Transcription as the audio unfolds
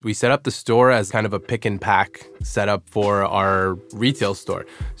We set up the store as kind of a pick and pack setup for our retail store.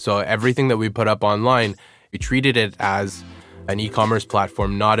 So everything that we put up online, we treated it as an e-commerce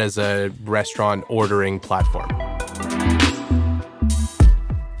platform, not as a restaurant ordering platform.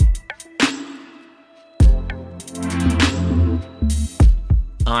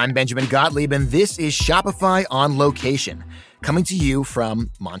 I'm Benjamin Gottlieb, and this is Shopify on Location, coming to you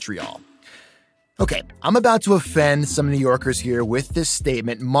from Montreal. Okay, I'm about to offend some New Yorkers here with this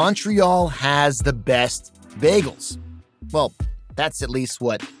statement. Montreal has the best bagels. Well, that's at least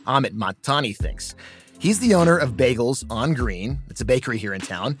what Amit Matani thinks. He's the owner of Bagels on Green. It's a bakery here in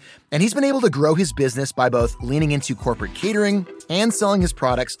town, and he's been able to grow his business by both leaning into corporate catering and selling his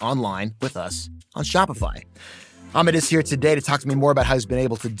products online with us on Shopify. Amit is here today to talk to me more about how he's been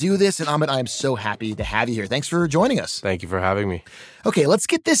able to do this. And Amit, I am so happy to have you here. Thanks for joining us. Thank you for having me. Okay, let's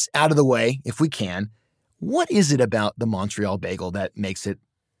get this out of the way if we can. What is it about the Montreal bagel that makes it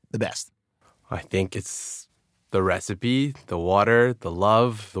the best? I think it's the recipe, the water, the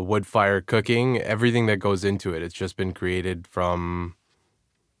love, the wood fire cooking, everything that goes into it. It's just been created from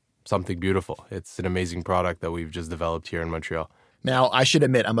something beautiful. It's an amazing product that we've just developed here in Montreal. Now, I should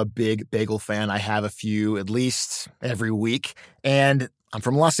admit, I'm a big bagel fan. I have a few at least every week. And I'm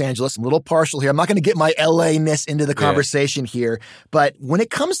from Los Angeles. I'm a little partial here. I'm not going to get my LA-ness into the conversation here. But when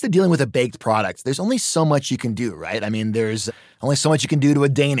it comes to dealing with a baked product, there's only so much you can do, right? I mean, there's only so much you can do to a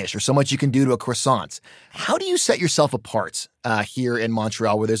Danish or so much you can do to a croissant. How do you set yourself apart here in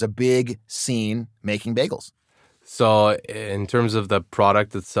Montreal where there's a big scene making bagels? So in terms of the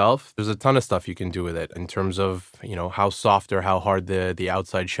product itself, there's a ton of stuff you can do with it in terms of, how soft or how hard the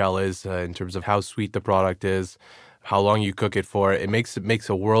outside shell is, in terms of how sweet the product is, how long you cook it for. It makes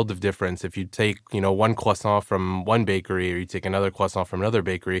a world of difference. If you take, one croissant from one bakery or you take another croissant from another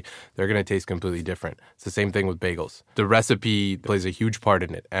bakery, they're going to taste completely different. It's the same thing with bagels. The recipe plays a huge part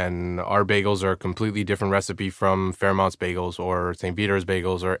in it. And our bagels are a completely different recipe from Fairmont's bagels or St. Vitor's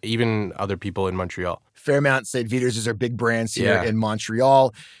bagels or even other people in Montreal. Fairmont, St. Vitor's are big brands here in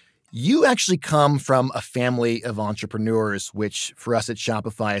Montreal. You actually come from a family of entrepreneurs, which for us at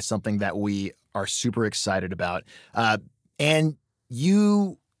Shopify is something that we are super excited about. And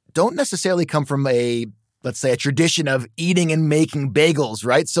you don't necessarily come from let's say, a tradition of eating and making bagels,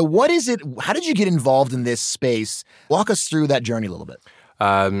 right? So what is it? How did you get involved in this space? Walk us through that journey a little bit.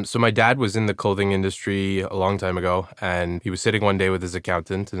 So my dad was in the clothing industry a long time ago, and he was sitting one day with his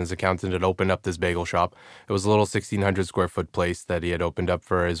accountant, and his accountant had opened up this bagel shop. It was a little 1,600 square foot place that he had opened up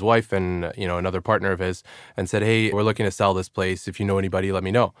for his wife and, another partner of his, and said, "Hey, we're looking to sell this place. If you know anybody, let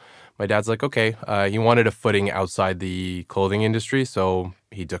me know." My dad's like, okay. He wanted a footing outside the clothing industry, so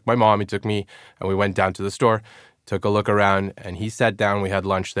he took my mom, he took me, and we went down to the store, took a look around, and he sat down. We had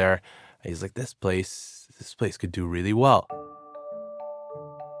lunch there. And he's like, this place could do really well.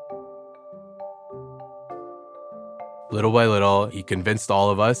 Little by little, he convinced all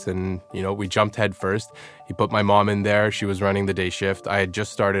of us and, we jumped head first. He put my mom in there. She was running the day shift. I had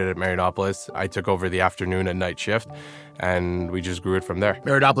just started at Marianopolis. I took over the afternoon and night shift, and we just grew it from there.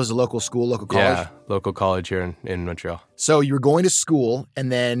 Marianopolis is a local school, local college? Yeah, local college here in Montreal. So you were going to school, and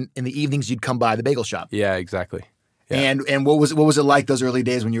then in the evenings you'd come by the bagel shop. Yeah, exactly. Yeah. And what was it like those early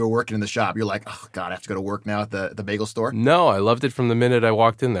days when you were working in the shop? You're like, oh, God, I have to go to work now at the bagel store? No, I loved it from the minute I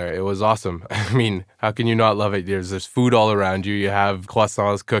walked in there. It was awesome. I mean, how can you not love it? There's food all around you. You have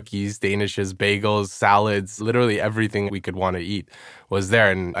croissants, cookies, danishes, bagels, salads. Literally everything we could want to eat was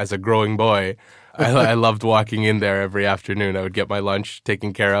there. And as a growing boy, I loved walking in there every afternoon. I would get my lunch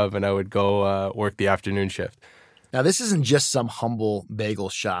taken care of, and I would go work the afternoon shift. Now, this isn't just some humble bagel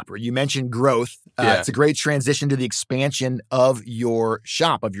shop. You mentioned growth. It's a great transition to the expansion of your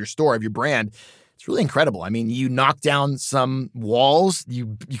shop, of your store, of your brand. It's really incredible. I mean, you knock down some walls,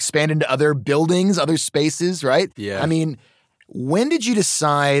 you expand into other buildings, other spaces, right? Yeah. I mean, when did you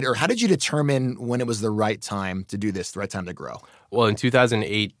decide, or how did you determine when it was the right time to do this, the right time to grow? Well, in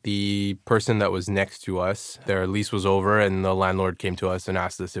 2008, the person that was next to us, their lease was over, and the landlord came to us and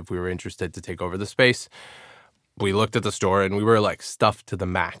asked us if we were interested to take over the space. We looked at the store and we were like stuffed to the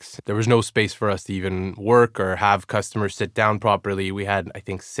max. There was no space for us to even work or have customers sit down properly. We had, I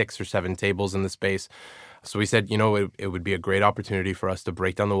think, 6 or 7 tables in the space. So we said, it would be a great opportunity for us to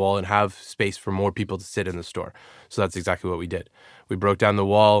break down the wall and have space for more people to sit in the store. So that's exactly what we did. We broke down the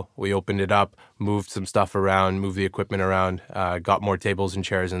wall, we opened it up, moved some stuff around, moved the equipment around, got more tables and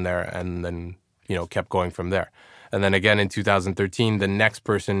chairs in there, and then, kept going from there. And then again in 2013, the next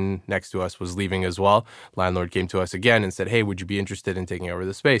person next to us was leaving as well. Landlord came to us again and said, hey, would you be interested in taking over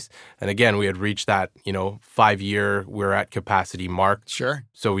the space? And again, we had reached that, 5-year, we're at capacity mark. Sure.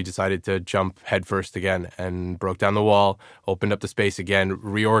 So we decided to jump headfirst again and broke down the wall, opened up the space again,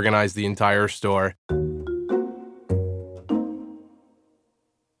 reorganized the entire store.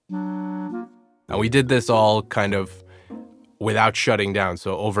 And we did this all kind of without shutting down.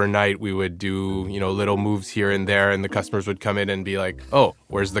 So overnight we would do, little moves here and there, and the customers would come in and be like, oh,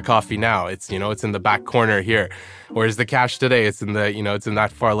 where's the coffee now? It's in the back corner here. Where's the cash today? It's in it's in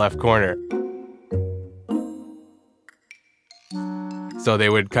that far left corner. So they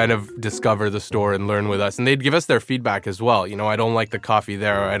would kind of discover the store and learn with us. And they'd give us their feedback as well. I don't like the coffee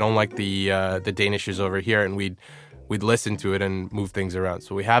there, or I don't like the Danishes over here. And we'd listen to it and move things around.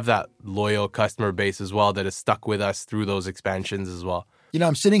 So we have that loyal customer base as well that has stuck with us through those expansions as well.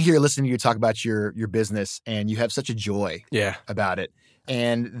 I'm sitting here listening to you talk about your business, and you have such a joy about it.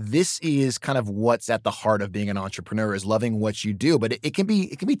 And this is kind of what's at the heart of being an entrepreneur, is loving what you do. But it can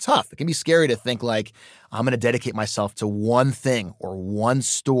be tough. It can be scary to think like, I'm going to dedicate myself to one thing or one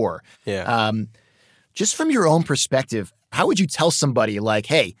store. Yeah. Just from your own perspective, how would you tell somebody like,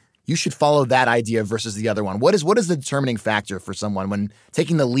 hey, you should follow that idea versus the other one? What is the determining factor for someone when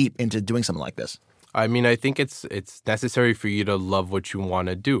taking the leap into doing something like this? I mean, I think it's necessary for you to love what you want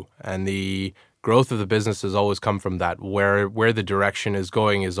to do. And the growth of the business has always come from that. Where the direction is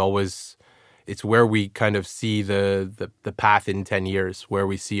going is always, it's where we kind of see the path in 10 years, where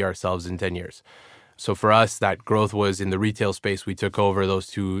we see ourselves in 10 years. So for us, that growth was in the retail space. We took over those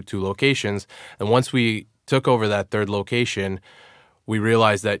two locations. And once we took over that third location, we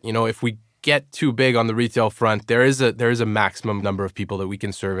realized that, if we get too big on the retail front, there is a maximum number of people that we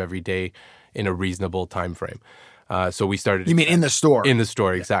can serve every day in a reasonable time frame. So we started... You mean in the store? In the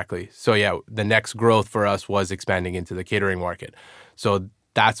store, exactly. So the next growth for us was expanding into the catering market. So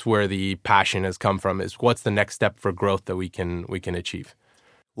that's where the passion has come from, is what's the next step for growth that we can achieve.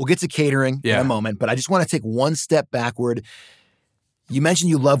 We'll get to catering in a moment, but I just want to take one step backward. You mentioned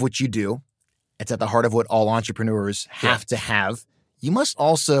you love what you do. It's at the heart of what all entrepreneurs have to have. You must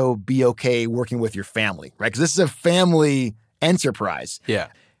also be okay working with your family, right? Because this is a family enterprise. Yeah.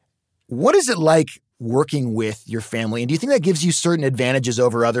 What is it like working with your family? And do you think that gives you certain advantages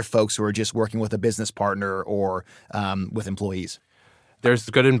over other folks who are just working with a business partner or with employees? There's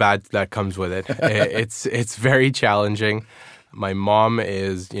good and bad that comes with it. It's very challenging. My mom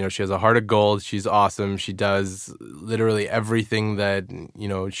is, she has a heart of gold. She's awesome. She does literally everything that,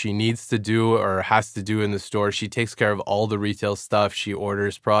 she needs to do or has to do in the store. She takes care of all the retail stuff. She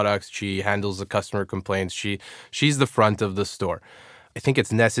orders products. She handles the customer complaints. She's the front of the store. I think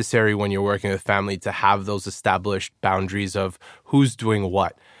it's necessary when you're working with family to have those established boundaries of who's doing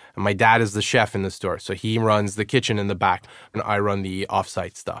what. And my dad is the chef in the store, so he runs the kitchen in the back, and I run the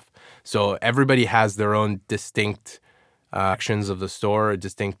offsite stuff. So everybody has their own distinct actions of the store,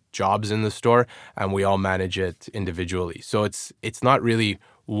 distinct jobs in the store, and we all manage it individually. So it's not really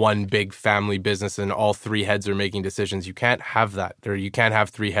one big family business and all three heads are making decisions. You can't have that. You can't have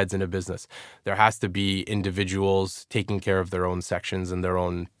three heads in a business. There has to be individuals taking care of their own sections and their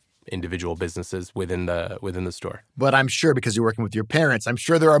own individual businesses within the store. But I'm sure because you're working with your parents, I'm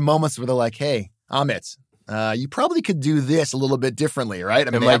sure there are moments where they're like, hey, Amit, you probably could do this a little bit differently, right?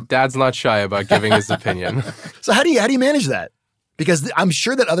 I mean, my dad's not shy about giving his opinion. So how do you manage that? Because I'm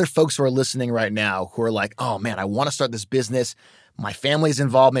sure that other folks who are listening right now who are like, oh man, I want to start this business. My family's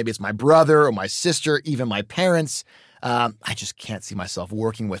involved. Maybe it's my brother or my sister, even my parents. I just can't see myself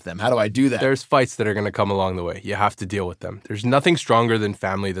working with them. How do I do that? There's fights that are going to come along the way. You have to deal with them. There's nothing stronger than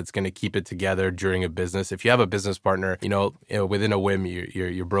family that's going to keep it together during a business. If you have a business partner, within a whim,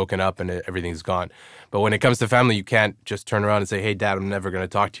 you're broken up and everything's gone. But when it comes to family, you can't just turn around and say, hey, Dad, I'm never going to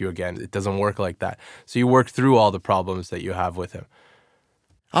talk to you again. It doesn't work like that. So you work through all the problems that you have with him.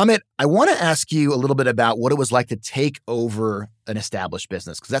 Amit, I want to ask you a little bit about what it was like to take over an established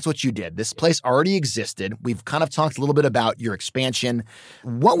business, because that's what you did. This place already existed. We've kind of talked a little bit about your expansion.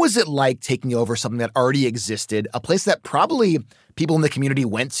 What was it like taking over something that already existed, a place that probably people in the community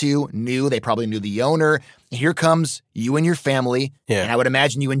went to, they probably knew the owner. Here comes you and your family. Yeah. And I would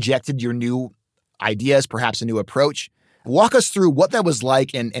imagine you injected your new ideas, perhaps a new approach. Walk us through what that was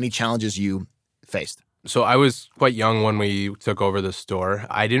like and any challenges you faced. So I was quite young when we took over the store.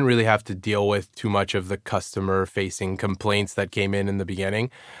 I didn't really have to deal with too much of the customer-facing complaints that came in the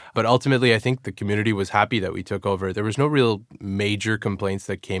beginning. But ultimately, I think the community was happy that we took over. There was no real major complaints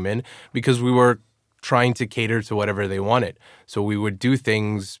that came in because we were trying to cater to whatever they wanted. So we would do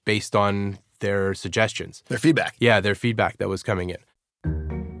things based on their suggestions. Their feedback. Yeah, their feedback that was coming in.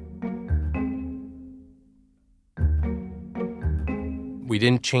 We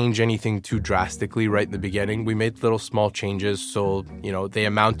didn't change anything too drastically right in the beginning. We made little small changes, so, they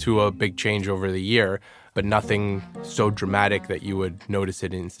amount to a big change over the year, but nothing so dramatic that you would notice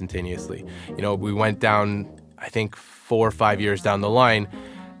it instantaneously. We went down, I think, 4 or 5 years down the line,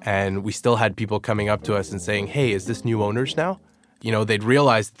 and we still had people coming up to us and saying, hey, is this new owners now? They'd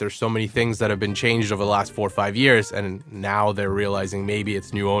realized that there's so many things that have been changed over the last 4 or 5 years, and now they're realizing maybe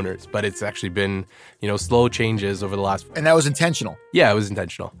it's new owners. But it's actually been, slow changes over the last... And that was intentional? Yeah, it was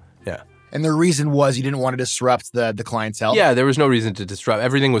intentional. Yeah. And the reason was you didn't want to disrupt the clientele? Yeah, there was no reason to disrupt.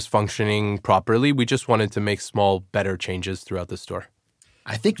 Everything was functioning properly. We just wanted to make small, better changes throughout the store.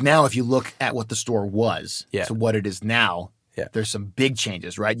 I think now if you look at what the store was to what it is now, there's some big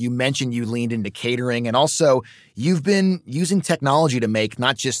changes, right? You mentioned you leaned into catering, and also you've been using technology to make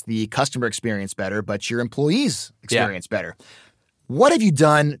not just the customer experience better, but your employees' experience better. What have you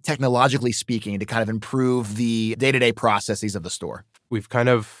done, technologically speaking, to kind of improve the day-to-day processes of the store? We've kind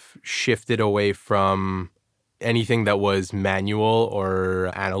of shifted away from anything that was manual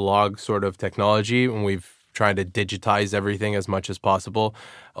or analog sort of technology, and we've trying to digitize everything as much as possible.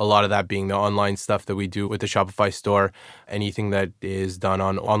 A lot of that being the online stuff that we do with the Shopify store, anything that is done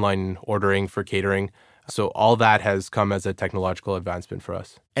on online ordering for catering. So all that has come as a technological advancement for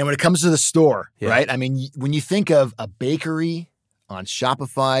us. And when it comes to the store, right? I mean, when you think of a bakery on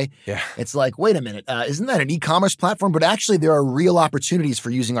Shopify, it's like, wait a minute, isn't that an e-commerce platform? But actually, there are real opportunities for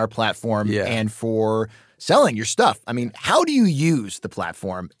using our platform and for selling your stuff. I mean, how do you use the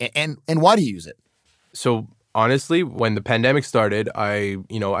platform and why do you use it? So honestly, when the pandemic started, I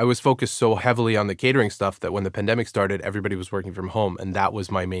was focused so heavily on the catering stuff that when the pandemic started, everybody was working from home, and that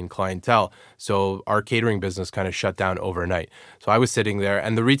was my main clientele. So our catering business kind of shut down overnight. So I was sitting there,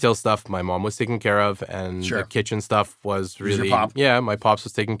 and the retail stuff my mom was taking care of, and the kitchen stuff was really... Your pop? Yeah, my pops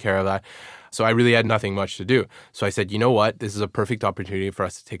was taking care of that. So I really had nothing much to do. So I said, you know what? This is a perfect opportunity for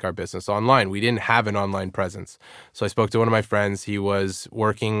us to take our business online. We didn't have an online presence. So I spoke to one of my friends. He was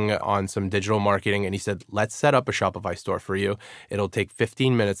working on some digital marketing, and he said, let's set up a Shopify store for you. It'll take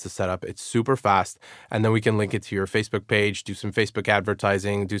 15 minutes to set up. It's super fast. And then we can link it to your Facebook page, do some Facebook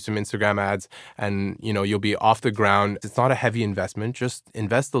advertising, do some Instagram ads, and you'll be off the ground. It's not a heavy investment. Just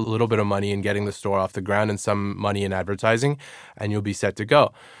invest a little bit of money in getting the store off the ground and some money in advertising, and you'll be set to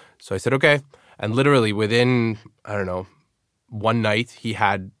go. So I said, okay. And literally within, one night, he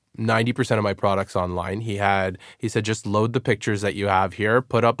had 90% of my products online. He said, just load the pictures that you have here,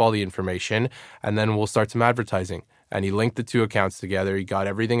 put up all the information, and then we'll start some advertising. And he linked the two accounts together. He got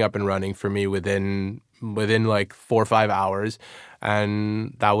everything up and running for me within like 4 or 5 hours.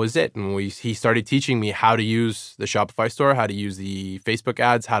 And that was it. And he started teaching me how to use the Shopify store, how to use the Facebook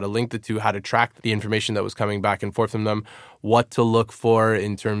ads, how to link the two, how to track the information that was coming back and forth from them, what to look for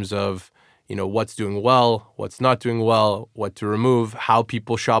in terms of, what's doing well, what's not doing well, what to remove, how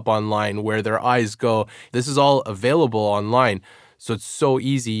people shop online, where their eyes go. This is all available online. So it's so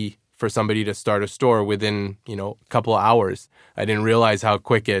easy for somebody to start a store within, a couple of hours. I didn't realize how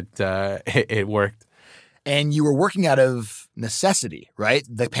quick it worked. And you were working out of necessity, right?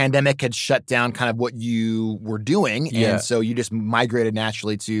 The pandemic had shut down kind of what you were doing. And so you just migrated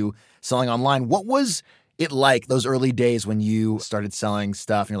naturally to selling online. What was it like those early days when you started selling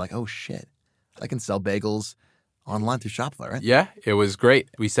stuff and you're like, oh shit, I can sell bagels online through Shopify, right? Yeah, it was great.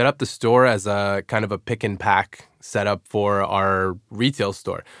 We set up the store as a kind of a pick and pack setup for our retail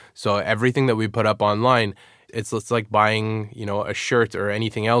store. So everything that we put up online, it's like buying, a shirt or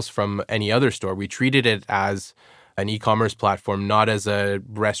anything else from any other store. We treated it as an e-commerce platform, not as a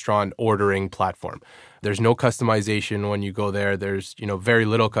restaurant ordering platform. There's no customization when you go there. There's, very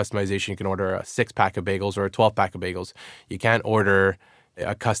little customization. You can order a 6-pack of bagels or a 12-pack of bagels. You can't order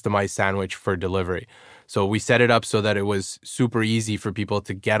a customized sandwich for delivery. So we set it up so that it was super easy for people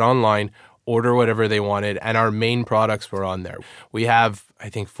to get online, order whatever they wanted, and our main products were on there. We have, I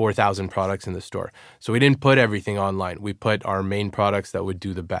think, 4,000 products in the store. So we didn't put everything online. We put our main products that would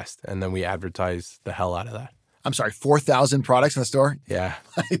do the best, and then we advertised the hell out of that. I'm sorry, 4,000 products in the store? Yeah.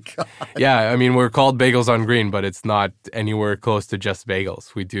 My God. Yeah, I mean, we're called Bagels on Green, but it's not anywhere close to just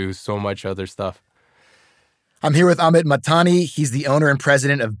bagels. We do so much other stuff. I'm here with Amit Mahtani. He's the owner and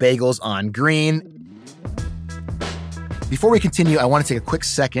president of Bagels on Green. Before we continue, I want to take a quick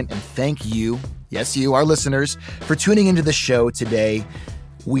second and thank you, yes, you, our listeners, for tuning into the show today.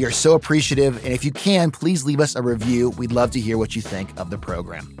 We are so appreciative, and if you can, please leave us a review. We'd love to hear what you think of the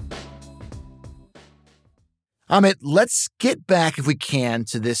program. Amit, let's get back, if we can,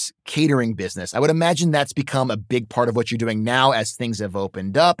 to this catering business. I would imagine that's become a big part of what you're doing now as things have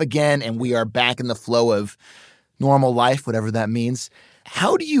opened up again, and we are back in the flow of normal life, whatever that means.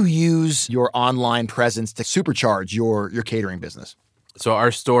 How do you use your online presence to supercharge your catering business? So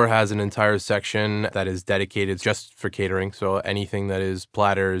our store has an entire section that is dedicated just for catering. So anything that is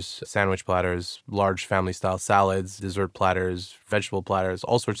platters, sandwich platters, large family style salads, dessert platters, vegetable platters,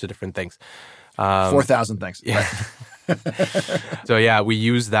 all sorts of different things. 4,000 things. Yeah. So yeah, we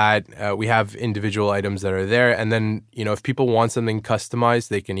use that. We have individual items that are there. And then, if people want something customized,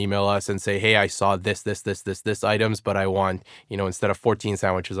 they can email us and say, hey, I saw this items, but I want, instead of 14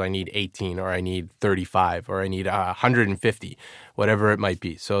 sandwiches, I need 18 or I need 35 or I need 150, whatever it might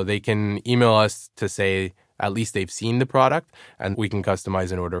be. So they can email us to say at least they've seen the product and we can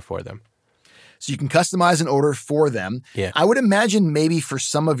customize an order for them. So you can customize an order for them. Yeah. I would imagine maybe for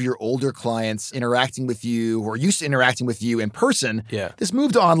some of your older clients interacting with you or used to interacting with you in person, this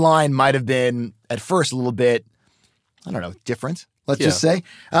move to online might have been at first a little bit, different, let's just say.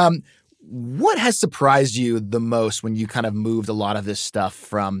 What has surprised you the most when you kind of moved a lot of this stuff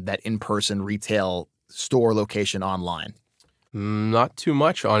from that in-person retail store location online? Not too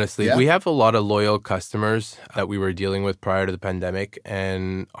much, honestly. Yeah? We have a lot of loyal customers that we were dealing with prior to the pandemic.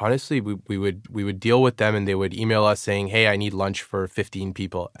 And honestly, we would deal with them and they would email us saying, hey, I need lunch for 15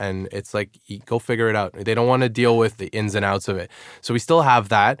 people. And it's like, go figure it out. They don't want to deal with the ins and outs of it. So we still have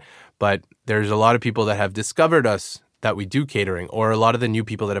that. But there's a lot of people that have discovered us that we do catering, or a lot of the new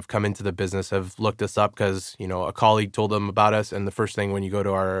people that have come into the business have looked us up because, a colleague told them about us. And the first thing when you go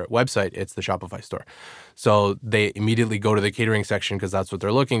to our website, it's the Shopify store. So they immediately go to the catering section because that's what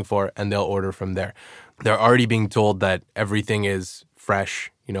they're looking for, and they'll order from there. They're already being told that everything is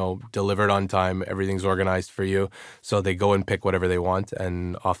fresh, delivered on time, everything's organized for you. So they go and pick whatever they want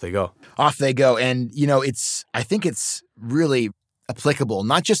and off they go. Off they go. And, I think it's really applicable,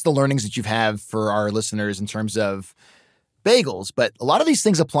 not just the learnings that you have for our listeners in terms of bagels, but a lot of these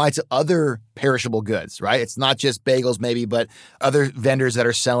things apply to other perishable goods, right? It's not just bagels maybe, but other vendors that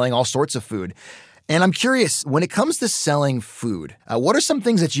are selling all sorts of food. And I'm curious, when it comes to selling food, what are some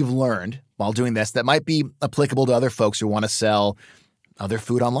things that you've learned while doing this that might be applicable to other folks who want to sell other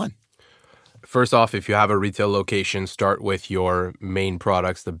food online? First off, if you have a retail location, start with your main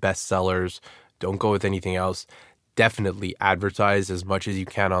products, the best sellers. Don't go with anything else. Definitely advertise as much as you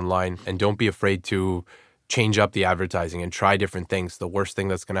can online, and don't be afraid to change up the advertising and try different things. The worst thing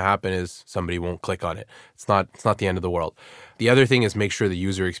that's going to happen is somebody won't click on it. It's not the end of the world. The other thing is make sure the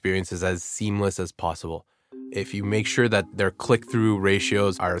user experience is as seamless as possible. If you make sure that their click-through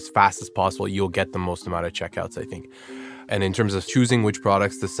ratios are as fast as possible, you'll get the most amount of checkouts, I think. And in terms of choosing which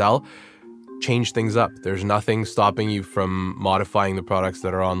products to sell, change things up. There's nothing stopping you from modifying the products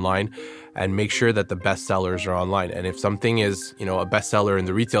that are online, and make sure that the best sellers are online. And if something is, a bestseller in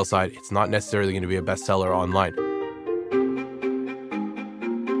the retail side, it's not necessarily going to be a bestseller online.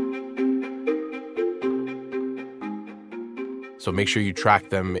 So make sure you track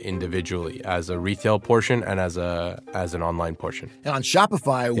them individually as a retail portion and as an online portion. And on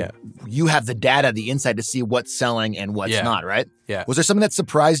Shopify, you have the data, the insight to see what's selling and what's not, right? Yeah. Was there something that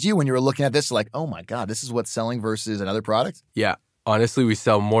surprised you when you were looking at this? Like, oh my God, this is what's selling versus another product? Yeah. Honestly, we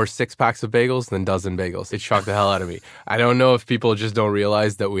sell more 6-packs of bagels than dozen bagels. It shocked the hell out of me. I don't know if people just don't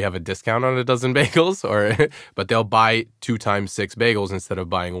realize that we have a discount on a dozen bagels, but they'll buy 2 times 6 bagels instead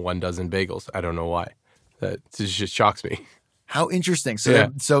of buying 1 dozen bagels. I don't know why. That just shocks me. How interesting. So,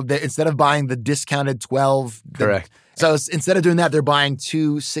 instead of buying the discounted 12... Correct. So instead of doing that, they're buying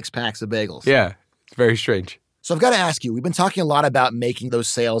 2 6-packs of bagels. Yeah, it's very strange. So I've got to ask you, we've been talking a lot about making those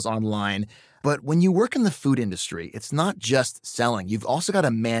sales online, but when you work in the food industry, it's not just selling. You've also got to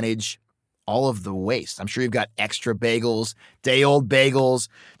manage all of the waste. I'm sure you've got extra bagels, day-old bagels,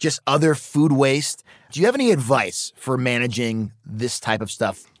 just other food waste. Do you have any advice for managing this type of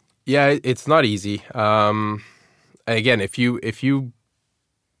stuff? Yeah, it's not easy. Again, if you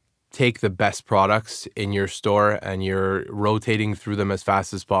take the best products in your store and you're rotating through them as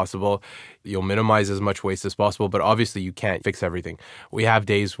fast as possible, you'll minimize as much waste as possible. But obviously, you can't fix everything. We have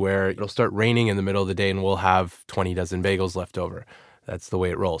days where it'll start raining in the middle of the day and we'll have 20 dozen bagels left over. That's the way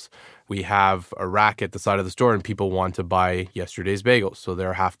it rolls. We have a rack at the side of the store and people want to buy yesterday's bagels. So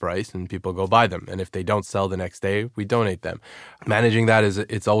they're half price and people go buy them. And if they don't sell the next day, we donate them. Managing that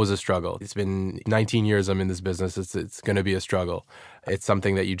it's always a struggle. It's been 19 years I'm in this business. It's going to be a struggle. It's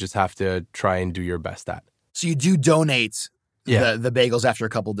something that you just have to try and do your best at. So you do donate the bagels after a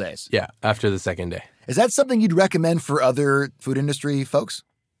couple days? Yeah, after the second day. Is that something you'd recommend for other food industry folks?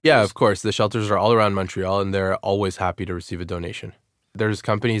 Yeah, of course. The shelters are all around Montreal and they're always happy to receive a donation. There's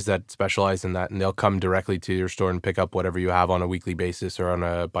companies that specialize in that, and they'll come directly to your store and pick up whatever you have on a weekly basis or on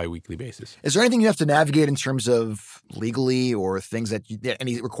a bi-weekly basis. Is there anything you have to navigate in terms of legally or things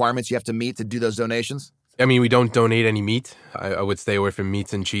any requirements you have to meet to do those donations? I mean, we don't donate any meat. I would stay away from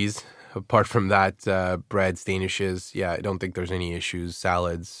meats and cheese. apart from that, breads, danishes, I don't think there's any issues.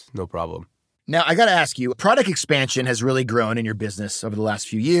 Salads, no problem. Now, I got to ask you, product expansion has really grown in your business over the last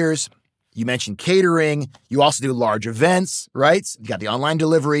few years. You mentioned catering. You also do large events, right? You got the online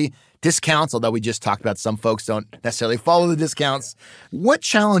delivery, discounts, although we just talked about some folks don't necessarily follow the discounts. What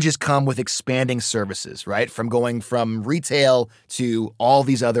challenges come with expanding services, right? From going from retail to all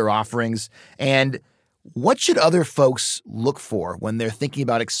these other offerings. And what should other folks look for when they're thinking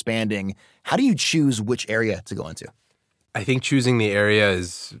about expanding? How do you choose which area to go into? I think choosing the area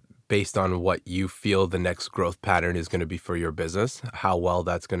is based on what you feel the next growth pattern is going to be for your business, how well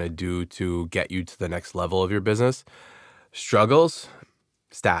that's going to do to get you to the next level of your business. Struggles,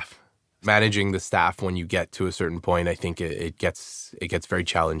 staff. Managing the staff when you get to a certain point, I think it gets very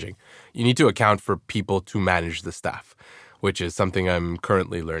challenging. You need to account for people to manage the staff, which is something I'm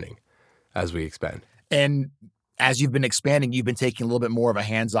currently learning as we expand. And as you've been expanding, you've been taking a little bit more of a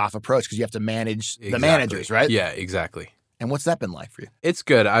hands-off approach because you have to manage the managers, right? Yeah, exactly. And what's that been like for you? It's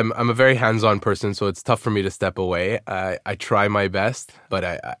good. I'm a very hands-on person, so it's tough for me to step away. I try my best, but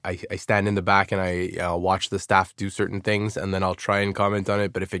I stand in the back and I watch the staff do certain things, and then I'll try and comment on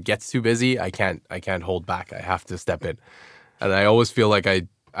it. But if it gets too busy, I can't hold back. I have to step in. And I always feel like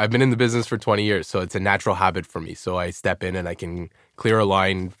I've been in the business for 20 years, so it's a natural habit for me. So I step in and I can clear a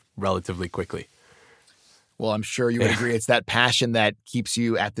line relatively quickly. Well, I'm sure you would agree it's that passion that keeps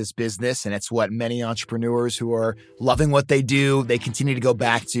you at this business, and it's what many entrepreneurs who are loving what they do, they continue to go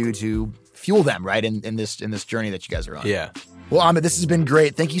back to fuel them, right, in this journey that you guys are on. Yeah. Well, Amit, this has been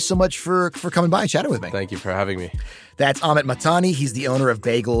great. Thank you so much for coming by and chatting with me. Thank you for having me. That's Amit Matani. He's the owner of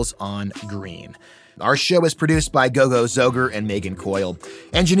Bagels on Green. Our show is produced by Gogo Zoger and Megan Coyle.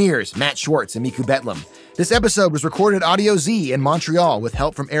 Engineers, Matt Schwartz and Miku Betlam. This episode was recorded at Audio Z in Montreal with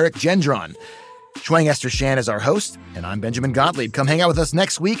help from Eric Gendron. Chwang Esther Shan is our host, and I'm Benjamin Gottlieb. Come hang out with us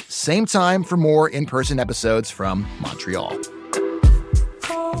next week, same time, for more in-person episodes from Montreal.